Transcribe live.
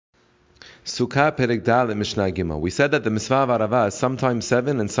Sukkah Perek Dalet Mishnah Gimel. We said that the mitzvah of Arava is sometimes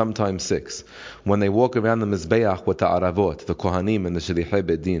 7 and sometimes 6. When they walk around the Mizbeach with the Aravot, the Kohanim and the Shlichei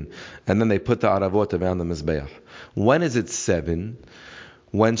Bedin, and then they put the Aravot around the Mizbeach. When is it 7?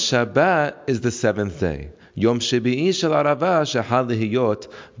 When Shabbat is the 7th day. Yom Shebi'i Shel Arava Shehal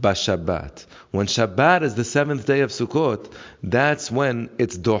Lihiyot Bashabbat. When Shabbat is the 7th day of Sukkot, that's when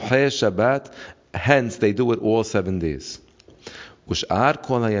it's Doheh Shabbat, hence they do it all 7 days. Ush'ar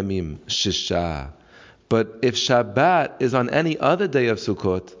kol hayamim shisha. But if Shabbat is on any other day of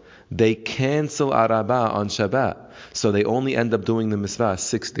Sukkot, they cancel Araba on Shabbat. So they only end up doing the mitzvah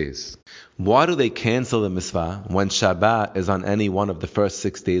 6 days. Why do they cancel the mitzvah when Shabbat is on any one of the first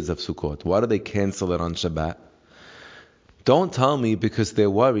 6 days of Sukkot? Why do they cancel it on Shabbat? Don't tell me because they're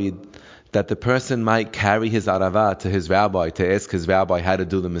worried that the person might carry his Arava to his rabbi to ask his rabbi how to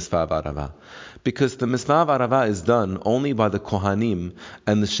do the mitzvah of Arava. Because the mitzvah of Arava is done only by the Kohanim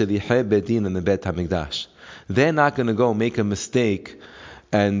and the Shlichei Bedin and the Bet HaMikdash. They're not going to go make a mistake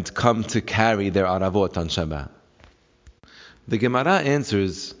and come to carry their Aravot on Shabbat. The Gemara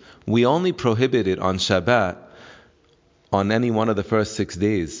answers, we only prohibit it on Shabbat on any one of the first 6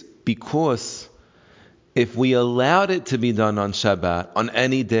 days because if we allowed it to be done on Shabbat, on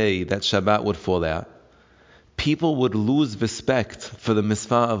any day that Shabbat would fall out, people would lose respect for the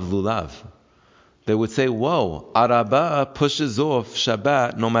mitzvah of Lulav. They would say, whoa, Araba pushes off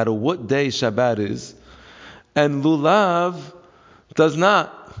Shabbat no matter what day Shabbat is, and Lulav does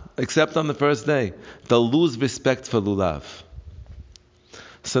not, except on the first day. They'll lose respect for Lulav.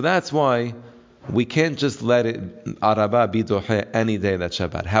 So that's why we can't just let Araba be Doheh any day that's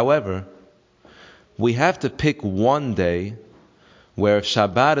Shabbat. However, we have to pick one day where if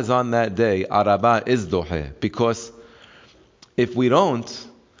Shabbat is on that day, Araba is Doheh. Because if we don't,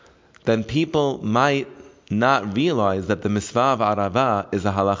 then people might not realize that the mitzvah of Arava is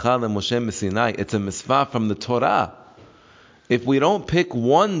a halacha leMoshe Sinai. It's a mitzvah from the Torah. If we don't pick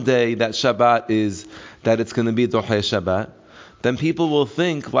one day that Shabbat is, that it's going to be Doheh Shabbat, then people will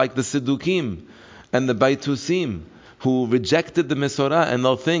think like the Siddukim and the Baitusim, who rejected the Mesorah, and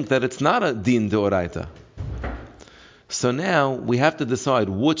they'll think that it's not a din deoraita. So now we have to decide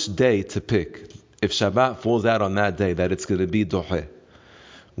which day to pick. If Shabbat falls out on that day, that it's going to be Doheh.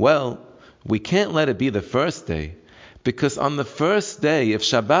 Well, we can't let it be the first day, because on the first day, if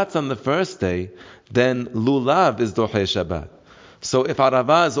Shabbat's on the first day, then Lulav is Doheh Shabbat. So if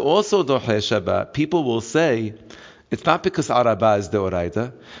Arava is also Doheh Shabbat, people will say, it's not because Araba is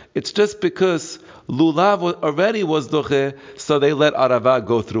Deoraita, it's just because Lulav already was Doheh, so they let Arava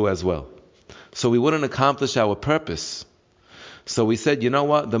go through as well. So we wouldn't accomplish our purpose. So we said, you know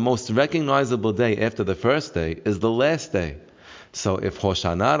what, the most recognizable day after the first day is the last day. So if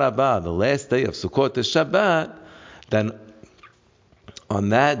Hoshana Rabbah, the last day of Sukkot is Shabbat, then on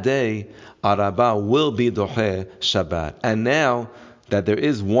that day, Araba will be Doheh Shabbat. And now that there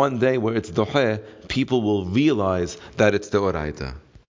is one day where it's Doheh, people will realize that it's the Oraita.